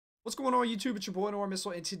What's going on YouTube? It's your boy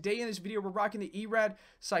NoArmMissile, and today in this video we're rocking the ERAD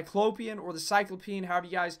CYCLOPEAN or the CYCLOPEAN, however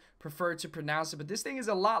you guys prefer to pronounce it. But this thing is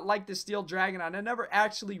a lot like the Steel Dragon. I never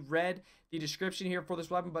actually read the description here for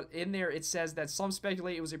this weapon, but in there it says that some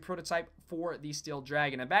speculate it was a prototype for the Steel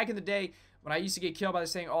Dragon. And back in the day, when I used to get killed by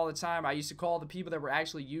this thing all the time, I used to call the people that were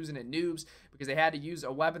actually using it noobs because they had to use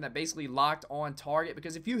a weapon that basically locked on target.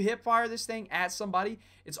 Because if you hip fire this thing at somebody,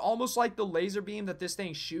 it's almost like the laser beam that this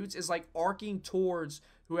thing shoots is like arcing towards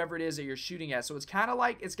whoever it is that you're shooting at. So it's kind of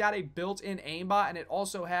like it's got a built-in aimbot, and it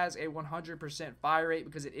also has a 100% fire rate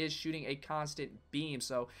because it is shooting a constant beam.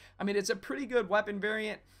 So, I mean, it's a pretty good weapon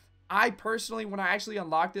variant. I personally, when I actually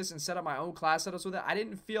unlocked this and set up my own class setups with it, I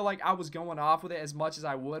didn't feel like I was going off with it as much as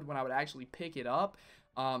I would when I would actually pick it up.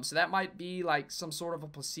 So that might be like some sort of a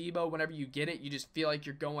placebo. Whenever you get it, you just feel like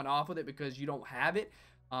you're going off with it because you don't have it.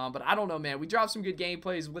 But I don't know, man. We dropped some good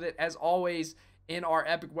gameplays with it, as always. In our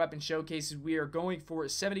epic weapon showcases, we are going for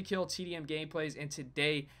 70 kill TDM gameplays, and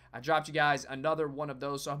today I dropped you guys another one of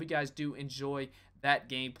those, so I hope you guys do enjoy that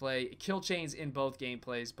gameplay. Kill chains in both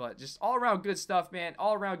gameplays, but just all around good stuff, man.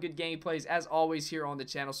 All around good gameplays as always here on the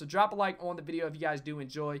channel. So drop a like on the video if you guys do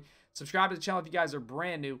enjoy. Subscribe to the channel if you guys are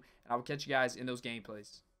brand new, and I will catch you guys in those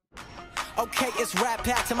gameplays. Okay, it's rap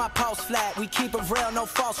pack to my pulse flat. We keep it real, no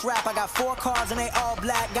false rap. I got 4 cars and they all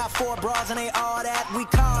black. Got 4 bras and they all that. We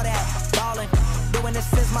call that ballin'. Doing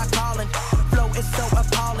this is my calling. Flow is so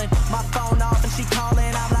appalling. My phone off and she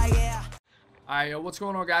calling. I'm like, yeah. Alright, what's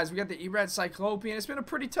going on, guys? We got the ERAD CYCLOPEAN. It's been a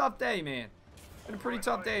pretty tough day, man. It's been a pretty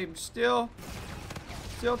tough day. I'm still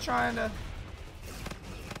trying to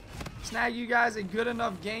snag you guys a good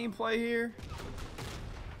enough gameplay here.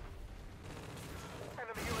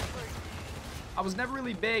 I was never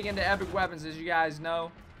really big into epic weapons, as you guys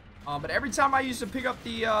know. But every time I used to pick up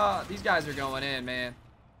the, these guys are going in, man.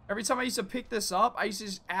 Every time I used to pick this up, I used to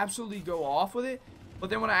just absolutely go off with it. But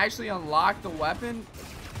then when I actually unlocked the weapon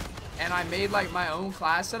and I made like my own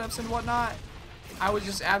class setups and whatnot, I was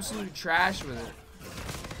just absolute trash with it.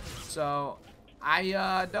 So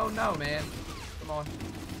I don't know, man. Come on,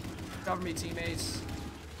 cover me, teammates.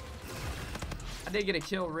 I did get a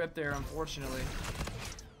kill rip there, unfortunately.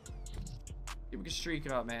 We can streak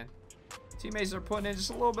it up, man. Teammates are putting in just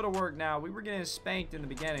a little bit of work now. We were getting spanked in the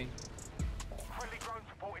beginning.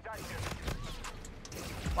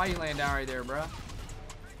 Why you laying down right there, bro?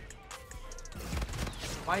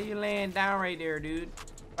 Why you laying down right there, dude?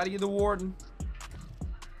 Gotta get the warden.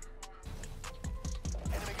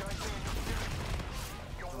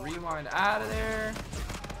 Rewind out of there.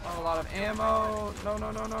 Not a lot of ammo. No,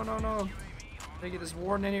 no, no, no, no, no. They get this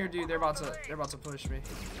warden in here, dude. They're about to push me.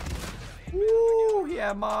 Woo! He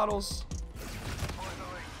had models.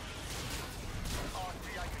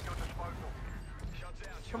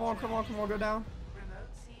 Come on, come on, come on, go down.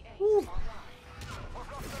 Woo.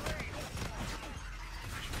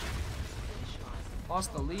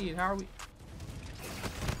 Lost the lead. How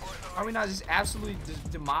are we not just absolutely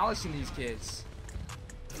demolishing these kids?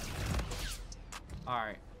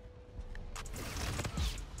 Alright.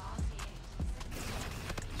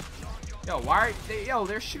 Yo, why are they,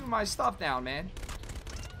 they're shooting my stuff down, man.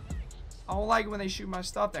 I don't like it when they shoot my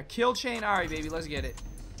stuff down. Kill chain. Alright, baby, let's get it.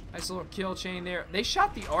 Nice little kill chain there. They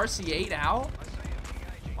shot the RC8 out.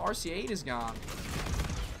 RC8 is gone.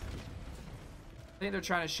 I think they're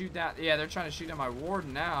trying to shoot down. Yeah, they're trying to shoot down my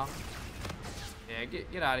warden now. Yeah,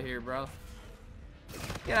 get out of here, bro.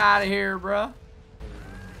 Get out of here, bro.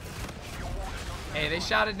 Hey, they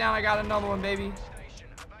shot it down. I got another one, baby.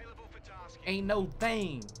 Ain't no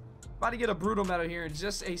thing. About to get a brutal metal here in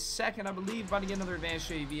just a second, I believe. About to get another advanced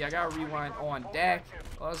UAV. I got a rewind on deck.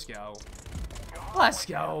 Let's go. Let's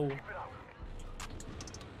go.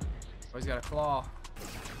 Oh, he's got a claw.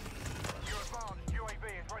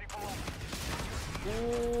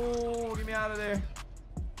 Oh, get me out of there.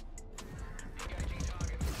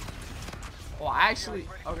 Oh, I actually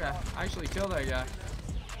killed that guy.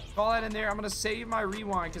 Call that in there. I'm gonna save my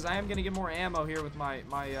rewind because I am gonna get more ammo here with my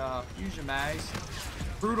fusion mags.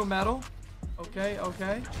 Brutal metal. Okay,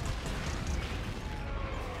 okay.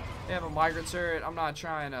 They have a migrant turret.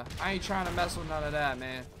 I ain't trying to mess with none of that,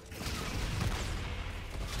 man.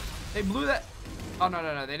 They blew that. Oh, no,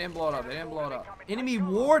 no, no. They didn't blow it up. They didn't blow it up. Enemy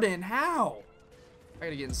warden. How? I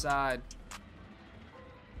gotta get inside.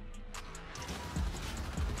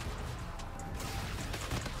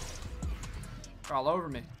 They're all over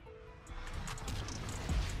me.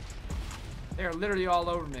 They're literally all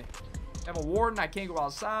over me. I have a warden. I can't go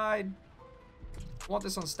outside. I want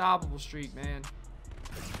this unstoppable streak, man.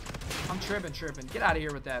 I'm tripping. Get out of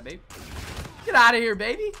here with that, babe. Get out of here,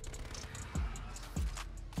 baby.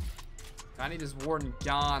 I need this warden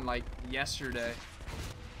gone like yesterday.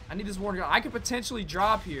 I need this warden gun. I could potentially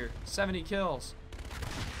drop here. 70 kills.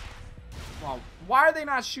 Come on. Why are they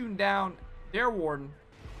not shooting down their warden?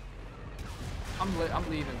 I'm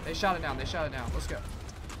leaving. They shot it down. They shot it down. Let's go.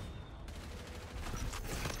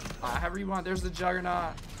 I have rewind. There's the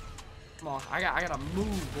juggernaut. Come on. I gotta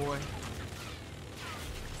move, boy.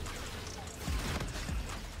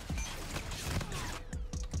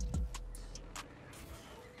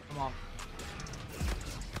 Come on.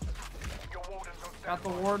 Got the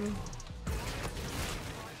warden.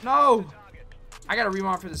 No! I gotta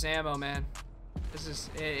rewind for this ammo, man. This is,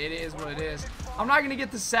 it is what it is. I'm not gonna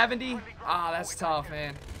get the 70. Ah, that's tough,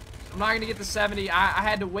 man. I'm not gonna get the 70. I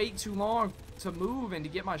had to wait too long to move and to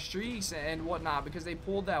get my streaks and whatnot because they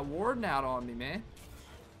pulled that warden out on me, man.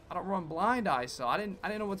 I don't run blind eye, so I didn't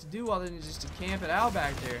know what to do other than just to camp it out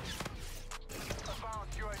back there.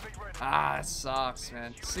 Ah, that sucks,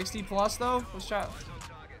 man. 60 plus though. Let's try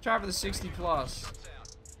for the 60 plus.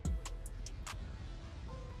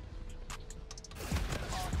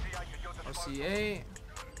 RC8.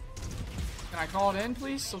 Can I call it in,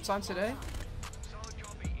 please, sometime today?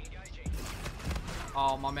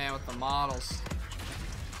 Oh, my man with the models.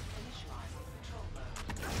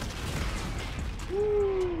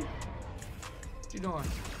 Woo. What you doing?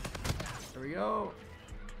 There we go.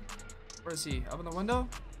 Where is he? Up in the window?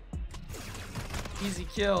 Easy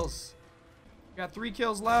kills. Got 3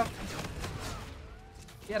 kills left.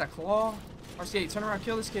 He had a claw. RC8, turn around,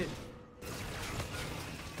 kill this kid.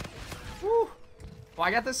 Woo. Well,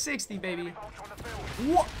 I got the 60, baby.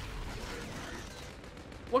 What?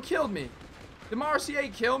 What killed me? Did my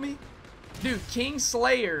RC8 kill me? Dude, King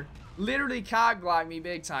Slayer literally cock-blocked me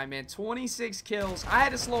big time, man. 26 kills. I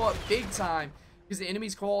had to slow up big time because the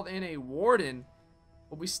enemies called in a warden.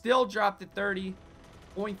 But we still dropped the 30.5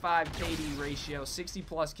 KD ratio. 60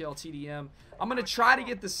 plus kill TDM. I'm going to try to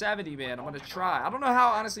get the 70, man. I'm going to try. I don't know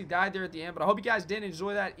how I honestly died there at the end, but I hope you guys did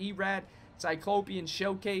enjoy that ERAD CYCLOPEAN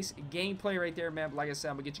showcase gameplay right there, man. But like I said,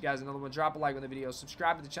 I'm going to get you guys another one. Drop a like on the video.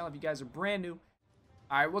 Subscribe to the channel if you guys are brand new.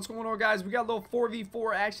 Alright, what's going on, guys? We got a little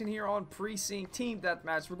 4v4 action here on Precinct Team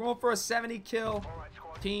Deathmatch. We're going for a 70 kill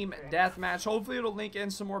team deathmatch. Hopefully it'll link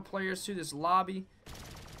in some more players to this lobby.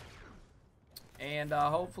 And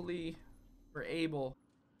hopefully we're able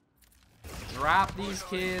to drop these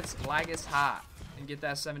kids like it's hot and get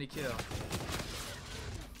that 70 kill.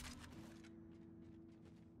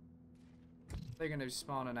 They're going to be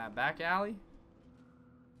spawning that back alley.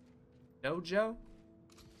 Dojo.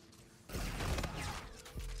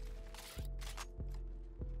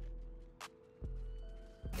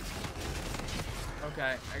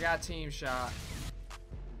 Okay, I got team shot.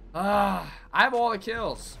 I have all the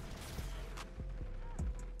kills.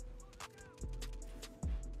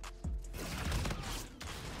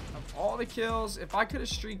 Of all the kills, if I could have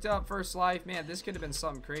streaked up first life, man, this could have been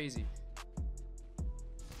something crazy.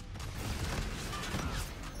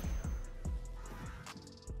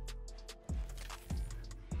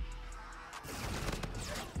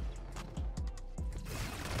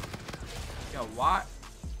 Yo, what?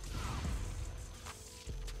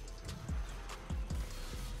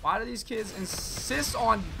 Why do these kids insist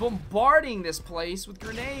on bombarding this place with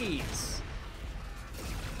grenades?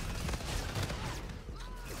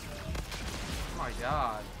 Oh my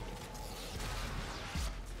god.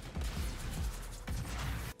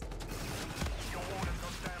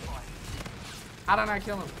 How did I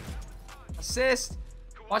kill him? Assist!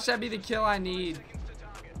 Watch that be the kill I need.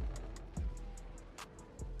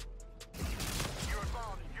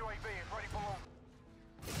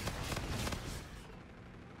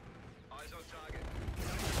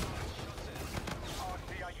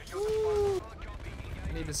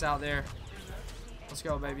 I need this out there. Let's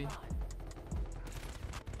go, baby.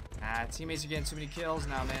 Ah, teammates are getting too many kills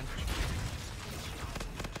now, man.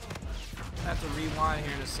 I have to rewind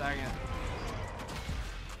here in a second.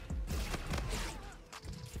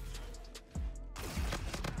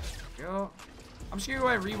 Go. I'm just gonna go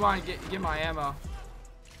ahead and rewind and get my ammo.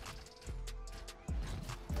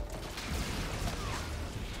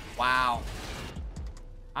 Wow.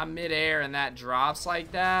 I'm midair and that drops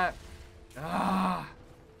like that. Ah.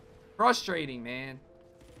 Frustrating, man.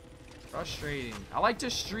 Frustrating. I like to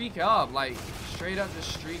streak up, like straight up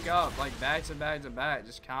just streak up, like back to back to back,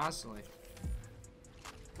 just constantly.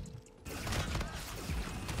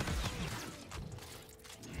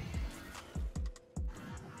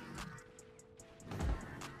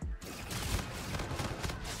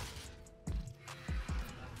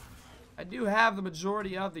 I do have the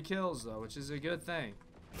majority of the kills though, which is a good thing.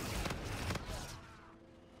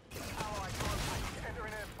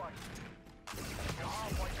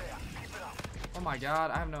 Oh my god,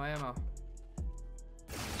 I have no ammo.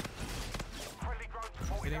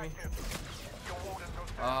 kidding me?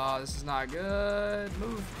 Oh, this is not good.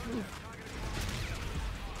 Move, move.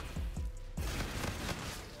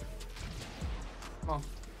 Come on.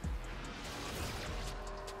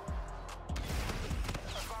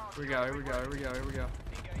 Here we go, here we go, here we go, here we go.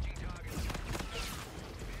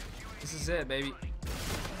 This is it, baby.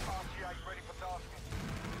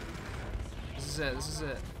 This is it, this is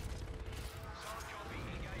it.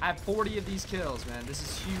 I have 40 of these kills, man. This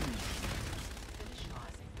is huge.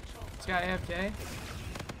 This guy AFK?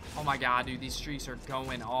 Oh my god, dude. These streaks are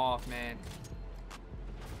going off, man.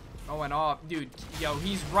 Going off. Dude, yo,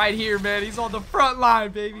 he's right here, man. He's on the front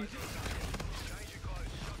line, baby.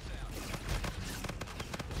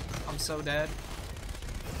 I'm so dead.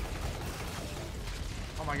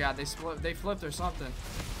 Oh my god, they flipped or something.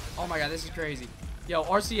 Oh my god, this is crazy. Yo,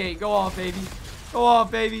 RC8, go off, baby. Go off,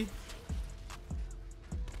 baby.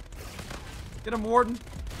 Get him, Warden.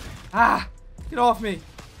 Ah, get off me.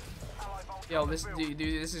 Yo, this dude,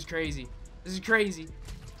 this is crazy. This is crazy.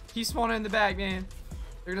 Keep spawning in the back, man.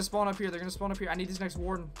 They're gonna spawn up here. They're gonna spawn up here. I need this next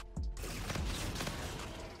Warden.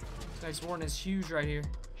 This next Warden is huge right here.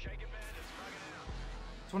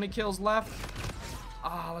 20 kills left.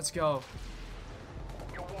 Ah, let's go.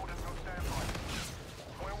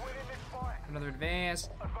 Another advance.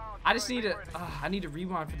 I just need to. I need to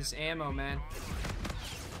rewind for this ammo, man.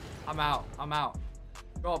 I'm out. I'm out.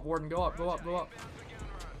 Go up, Warden. Go up. Go up. Go up.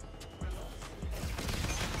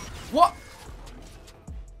 What?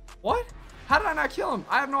 What? How did I not kill him?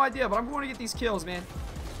 I have no idea, but I'm going to get these kills, man.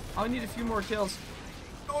 I need a few more kills.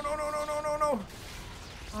 No, no, no, no, no, no, no.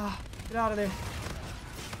 Ah, get out of there.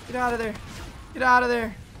 Get out of there. Get out of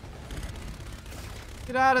there.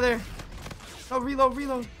 Get out of there. No, reload,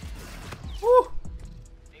 reload. Woo.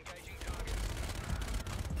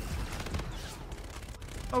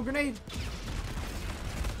 Oh, grenade.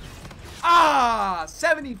 Ah,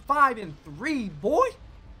 75-3, boy.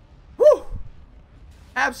 Woo.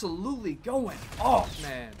 Absolutely going off,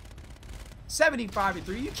 man.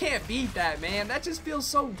 75-3. You can't beat that, man. That just feels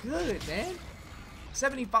so good, man.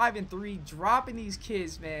 75-3. Dropping these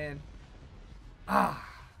kids, man. Ah.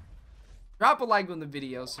 Drop a like on the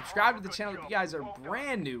video. Subscribe to the channel if you guys are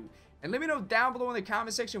brand new. And let me know down below in the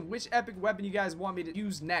comment section which epic weapon you guys want me to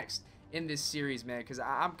use next in this series, man, because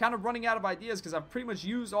I'm kind of running out of ideas because I've pretty much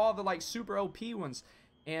used all the like super OP ones,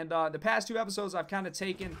 and the past 2 episodes I've kind of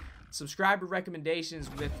taken subscriber recommendations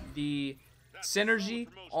with the synergy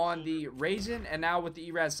on the Raisin and now with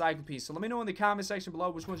the ERAD CYCLOPEAN. So let me know in the comment section below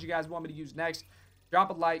which ones you guys want me to use next. Drop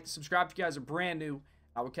a like, subscribe if you guys are brand new.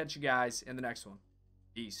 I will catch you guys in the next one.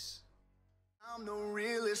 Peace. I'm the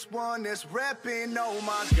realest one that's reppin', oh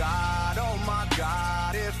my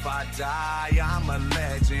god, if I die, I'm a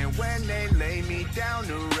legend. When they lay me down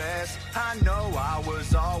to rest, I know I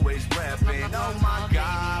was always reppin', oh my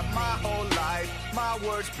god, my whole life, my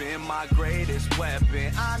words been my greatest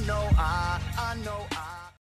weapon. I know I